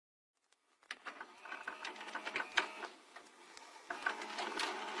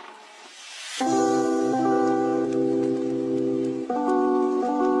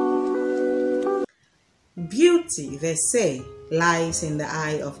Beauty, they say, lies in the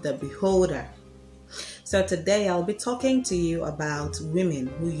eye of the beholder. So today I'll be talking to you about women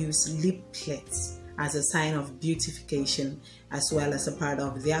who use liplets as a sign of beautification as well as a part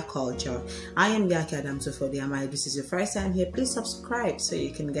of their culture. I am Yaki Adamso for the Amai. This is your first time here. Please subscribe so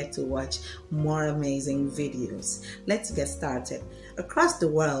you can get to watch more amazing videos. Let's get started. Across the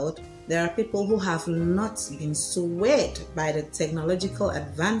world, there are people who have not been swayed by the technological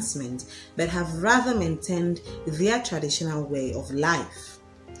advancement but have rather maintained their traditional way of life.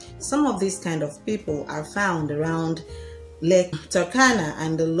 Some of these kind of people are found around Lake Turkana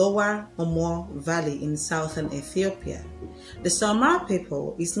and the lower Omo Valley in southern Ethiopia. The Somar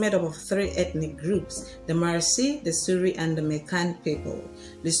people is made up of three ethnic groups: the Mursi, the Suri, and the Mekan people.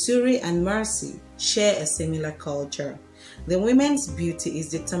 The Suri and Mursi share a similar culture. The women's beauty is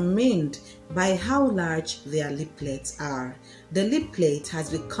determined by how large their liplets are. The liplet has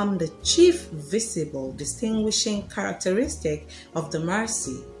become the chief visible distinguishing characteristic of the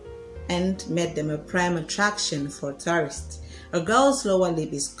Mursi and made them a prime attraction for tourists. A girl's lower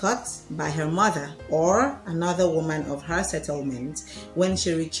lip is cut by her mother or another woman of her settlement when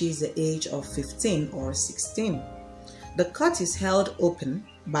she reaches the age of 15 or 16. The cut is held open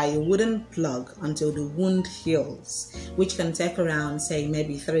by a wooden plug until the wound heals, which can take around, say,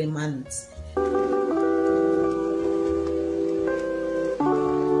 maybe 3 months.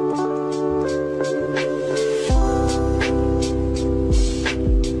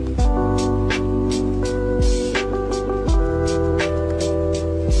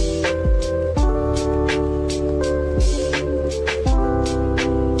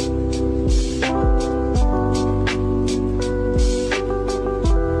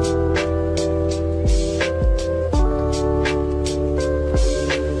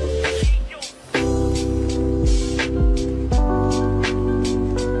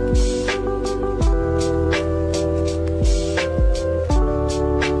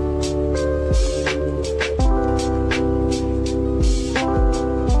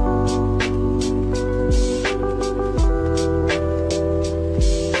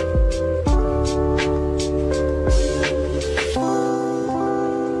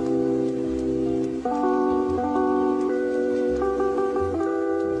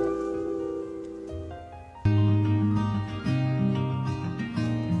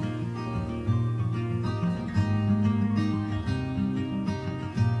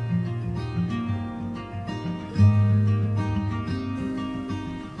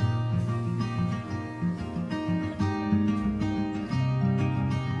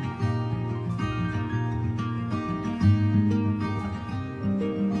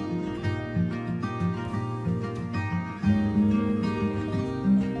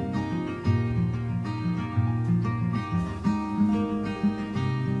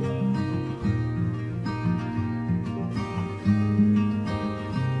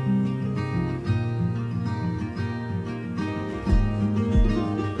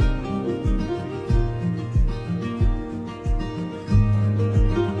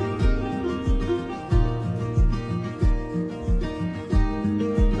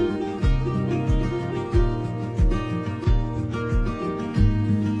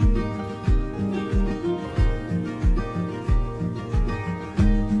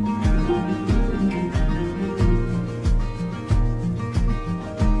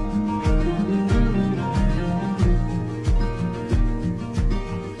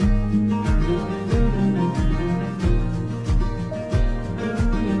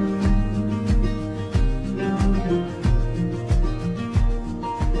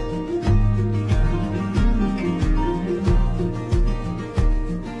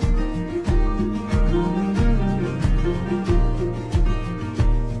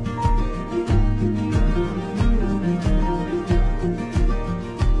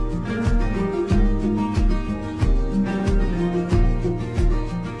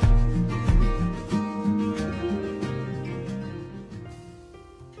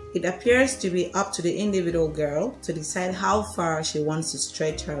 It appears to be up to the individual girl to decide how far she wants to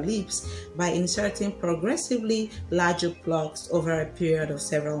stretch her lips by inserting progressively larger plugs over a period of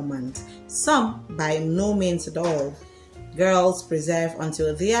several months. Some, by no means at all. Girls preserve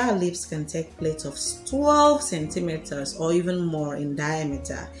until their lips can take plates of 12 centimeters or even more in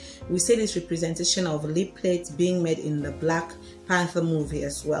diameter. We see this representation of lip plates being made in the black Panther movie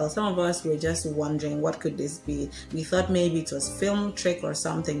as well. Some of us were just wondering what could this be. We thought maybe it was film trick or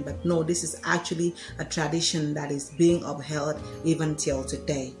something, but no, this is actually a tradition that is being upheld even till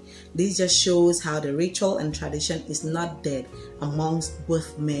today. This just shows how the ritual and tradition is not dead amongst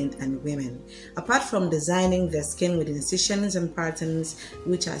both men and women. Apart from designing their skin with incisions and patterns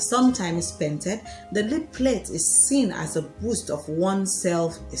which are sometimes painted, the lip plate is seen as a boost of one's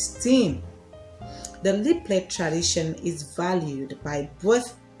self-esteem. The lip plate tradition is valued by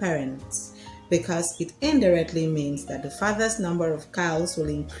both parents because it indirectly means that the father's number of cows will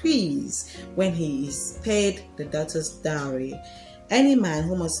increase when he is paid the daughter's dowry. Any man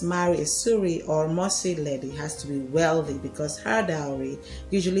who must marry a Suri or Mursi lady has to be wealthy because her dowry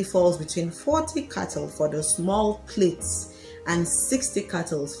usually falls between 40 cattle for the small plates and 60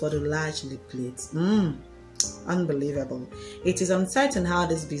 cattle for the large lip plates. Unbelievable. It is uncertain how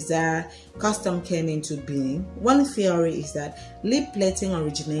this bizarre custom came into being. One theory is that lip plating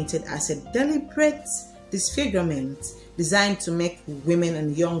originated as a deliberate disfigurement designed to make women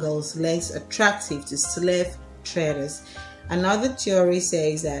and young girls less attractive to slave traders. Another theory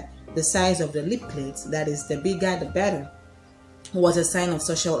says that the size of the lip plate, that is, the bigger the better, was a sign of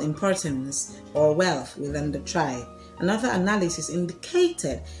social importance or wealth within the tribe. Another analysis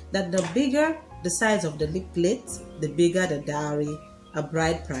indicated that the bigger the size of the lip plate, the bigger the dowry a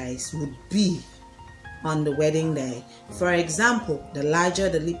bride price would be on the wedding day. For example, the larger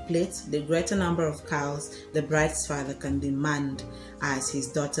the lip plate, the greater number of cows the bride's father can demand as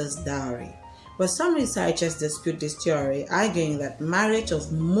his daughter's dowry. But some researchers dispute this theory, arguing that marriage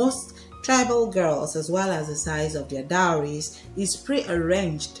of most tribal girls, as well as the size of their dowries, is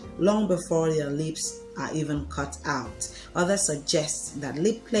pre-arranged long before their lips are even cut out. Others suggest that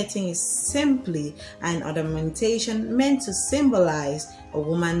lip plating is simply an ornamentation meant to symbolize a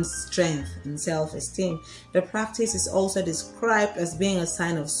woman's strength and self-esteem. The practice is also described as being a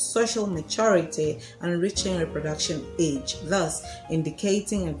sign of social maturity and reaching reproduction age, thus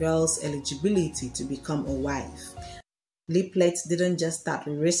indicating a girl's eligibility to become a wife. Lip plates didn't just start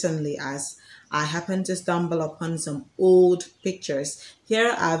recently, as I happened to stumble upon some old pictures.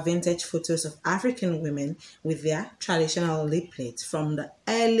 Here are vintage photos of African women with their traditional lip plates from the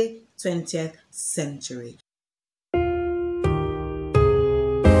early 20th century.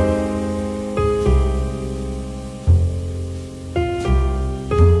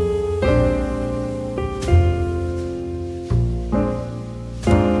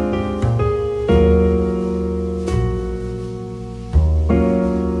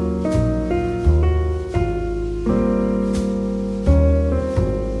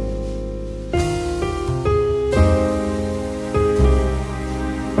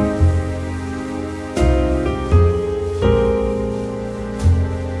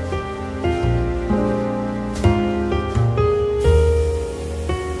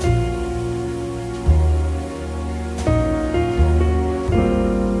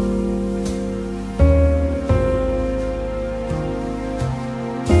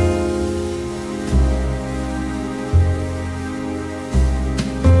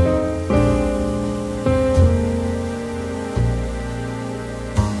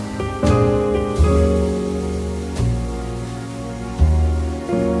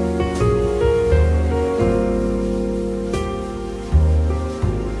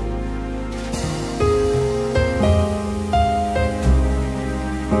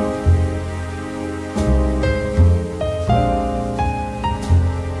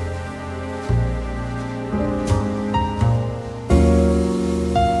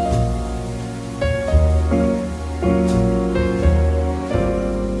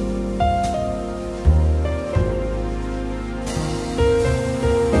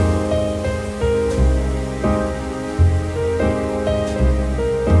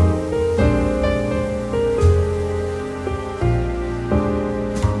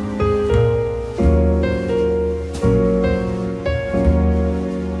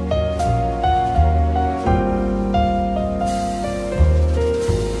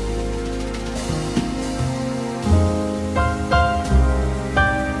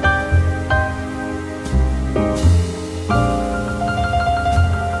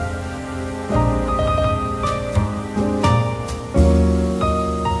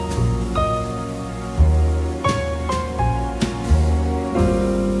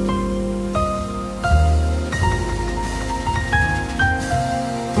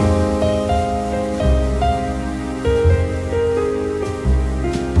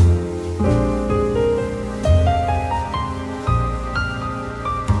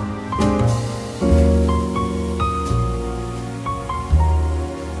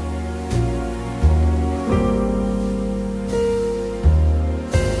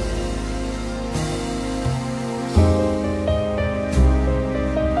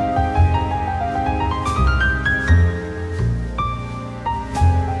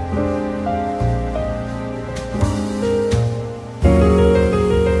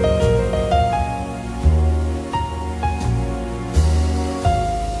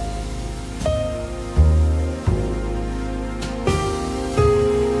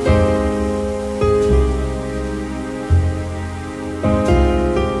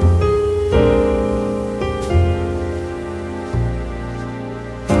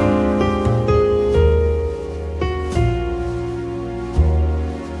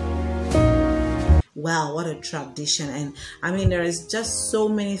 Wow, what a tradition. And I mean, there is just so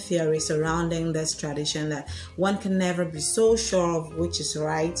many theories surrounding this tradition that one can never be so sure of which is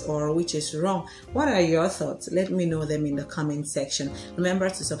right or which is wrong. What are your thoughts? Let me know them in the comment section. Remember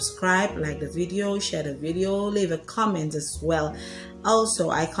to subscribe, like the video, share the video, leave a comment as well. Also,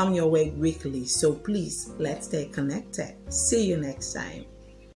 I come your way weekly, so please, let's stay connected. See you next time.